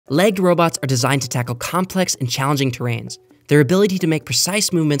Legged robots are designed to tackle complex and challenging terrains. Their ability to make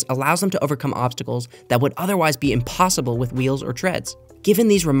precise movements allows them to overcome obstacles that would otherwise be impossible with wheels or treads. Given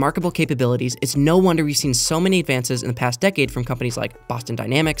these remarkable capabilities, it's no wonder we've seen so many advances in the past decade from companies like Boston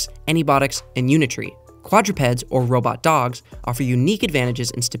Dynamics, Anybotics, and Unitree. Quadrupeds, or robot dogs, offer unique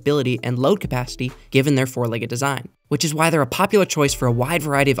advantages in stability and load capacity given their four-legged design, which is why they're a popular choice for a wide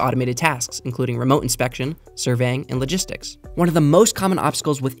variety of automated tasks, including remote inspection, surveying, and logistics. One of the most common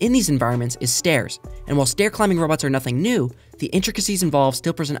obstacles within these environments is stairs, and while stair climbing robots are nothing new, the intricacies involved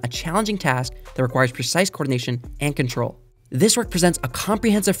still present a challenging task that requires precise coordination and control. This work presents a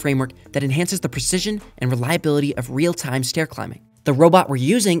comprehensive framework that enhances the precision and reliability of real-time stair climbing. The robot we're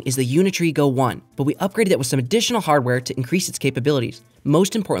using is the Unitree Go 1, but we upgraded it with some additional hardware to increase its capabilities,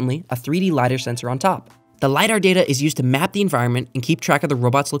 most importantly, a 3D LiDAR sensor on top. The LiDAR data is used to map the environment and keep track of the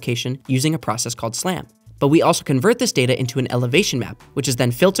robot's location using a process called SLAM. But we also convert this data into an elevation map, which is then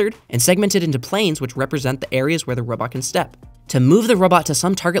filtered and segmented into planes which represent the areas where the robot can step. To move the robot to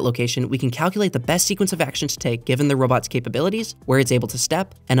some target location, we can calculate the best sequence of action to take given the robot's capabilities, where it's able to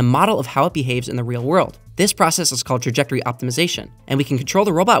step, and a model of how it behaves in the real world. This process is called trajectory optimization, and we can control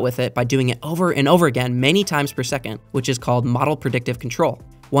the robot with it by doing it over and over again many times per second, which is called model predictive control.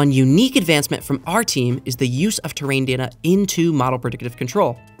 One unique advancement from our team is the use of terrain data into model predictive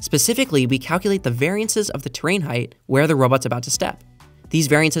control. Specifically, we calculate the variances of the terrain height where the robot's about to step. These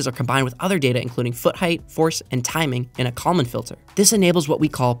variances are combined with other data including foot height, force, and timing in a Kalman filter. This enables what we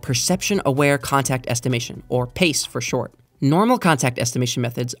call perception-aware contact estimation, or PACE for short. Normal contact estimation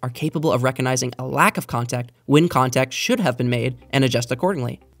methods are capable of recognizing a lack of contact when contact should have been made and adjust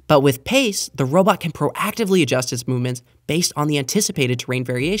accordingly. But with PACE, the robot can proactively adjust its movements based on the anticipated terrain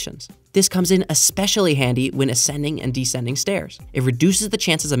variations. This comes in especially handy when ascending and descending stairs. It reduces the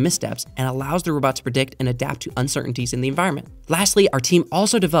chances of missteps and allows the robot to predict and adapt to uncertainties in the environment. Lastly, our team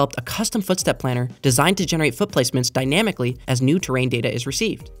also developed a custom footstep planner designed to generate foot placements dynamically as new terrain data is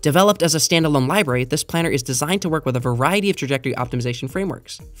received. Developed as a standalone library, this planner is designed to work with a variety of trajectory optimization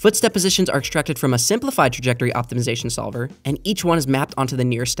frameworks. Footstep positions are extracted from a simplified trajectory optimization solver, and each one is mapped onto the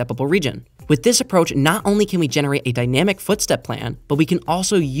nearest steppable region. With this approach, not only can we generate a dynamic footstep plan, but we can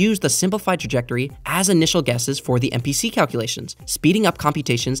also use the simplified trajectory as initial guesses for the MPC calculations, speeding up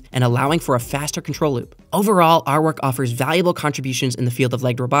computations and allowing for a faster control loop. Overall, our work offers valuable contributions in the field of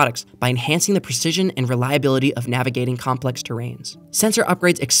legged robotics by enhancing the precision and reliability of navigating complex terrains. Sensor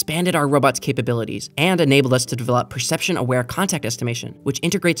upgrades expanded our robot's capabilities and enabled us to develop perception-aware contact estimation, which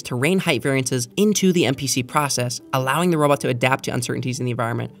integrates terrain height variances into the MPC process, allowing the robot to adapt to uncertainties in the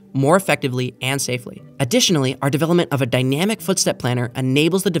environment more effectively and safely. Additionally, our development of a dynamic footstep planner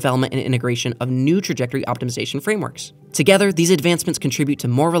enables the development and integration of new trajectory optimization frameworks. Together, these advancements contribute to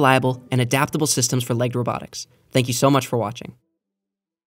more reliable and adaptable systems for legged robotics. Thank you so much for watching.